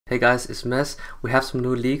Hey guys, it's Mess. We have some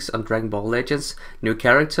new leaks on Dragon Ball Legends, new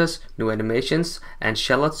characters, new animations, and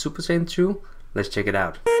Charlotte Super Saiyan 2. Let's check it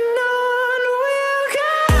out.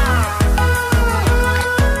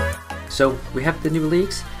 So we have the new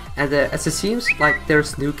leaks, and as it seems like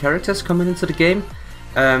there's new characters coming into the game.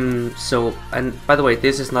 And by the way,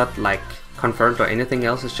 this is not like confirmed or anything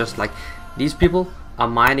else. It's just like these people are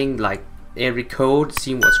mining like every code,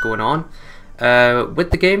 seeing what's going on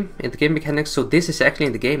with the game, in the game mechanics. So this is actually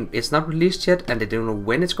in the game. It's not released yet, and they don't know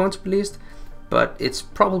when it's going to be released, but it's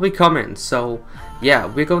probably coming. So yeah,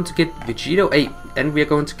 we're going to get Vegito 8, and we're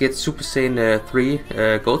going to get Super Saiyan 3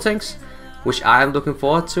 Gotenks, which I am looking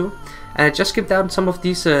forward to. And I just skipped down some of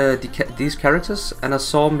these characters, and I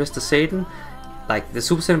saw Mr. Satan, like the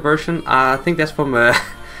Super Saiyan version. I think that's from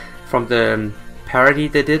from the parody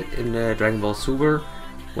they did in Dragon Ball Super,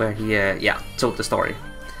 where he told the story.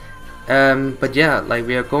 But yeah, like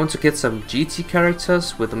we are going to get some GT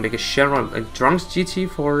characters with Omega Shenron and Trunks GT,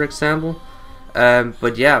 for example.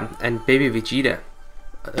 But yeah, and Baby Vegeta.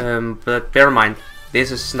 But bear in mind,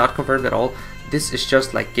 this is not confirmed at all. This is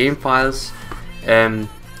just like game files.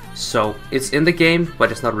 So it's in the game,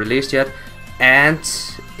 but it's not released yet. And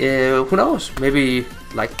who knows? Maybe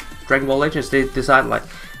like Dragon Ball Legends, they decide like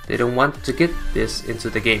they don't want to get this into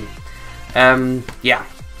the game. Yeah.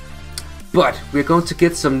 But we're going to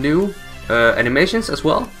get some new animations as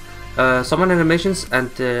well, summon animations, and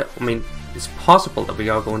I mean, it's possible that we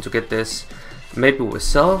are going to get this maybe with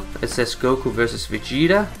Cell. It says Goku versus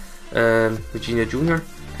Vegeta, Vegeta Jr.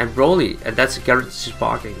 and Broly, and that's a guaranteed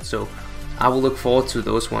sparking. So I will look forward to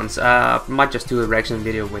those ones. Might just do a reaction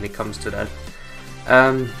video when it comes to that.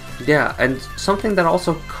 Yeah, and something that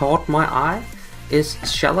also caught my eye is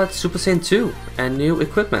Charlotte Super Saiyan 2 and new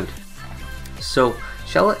equipment. So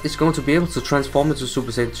Charlotte is going to be able to transform into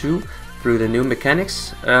Super Saiyan 2 through the new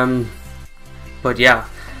mechanics. But yeah,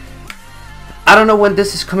 I don't know when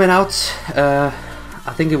this is coming out.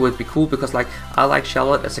 I think it would be cool because like I like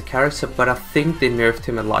Charlotte as a character, but I think they nerfed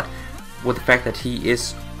him a lot with the fact that he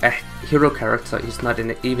is a hero character. He's not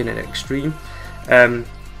even an extreme.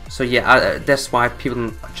 So yeah, that's why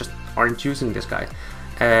people just aren't using this guy.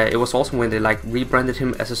 It was also when they like rebranded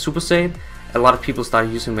him as a Super Saiyan. A lot of people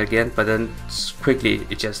started using him again, but then quickly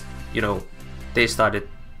it just, you know, they started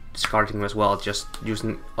discarding him as well, just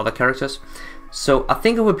using other characters. So I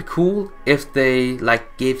think it would be cool if they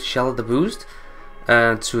like gave Charlotte the boost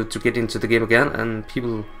to get into the game again, and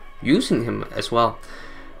people using him as well.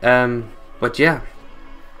 But yeah,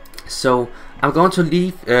 so I'm going to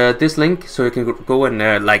leave this link so you can go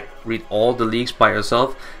and like read all the leaks by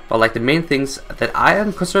yourself. But like the main things that I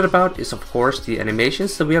am concerned about is of course the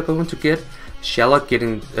animations that we are going to get, Charlotte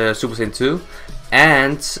getting Super Saiyan 2,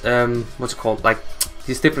 and what's it called, like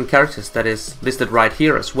these different characters that is listed right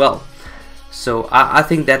here as well. So I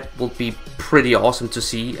think that will be pretty awesome to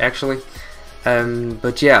see actually.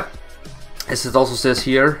 But yeah, as it also says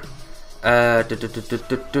here, where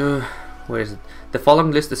is it? The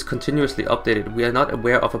following list is continuously updated. We are not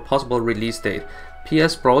aware of a possible release date.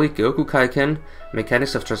 P.S. Broly Goku Kaioken,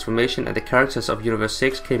 Mechanics of Transformation, and the characters of Universe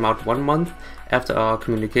 6 came out 1 month after our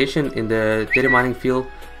communication in the data mining field.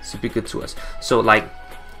 So be good to us. So like,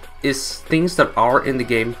 is things that are in the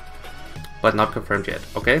game but not confirmed yet,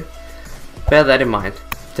 okay? Bear that in mind.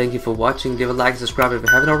 Thank you for watching. Give a like, subscribe if you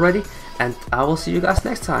haven't already, and I will see you guys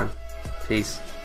next time. Peace.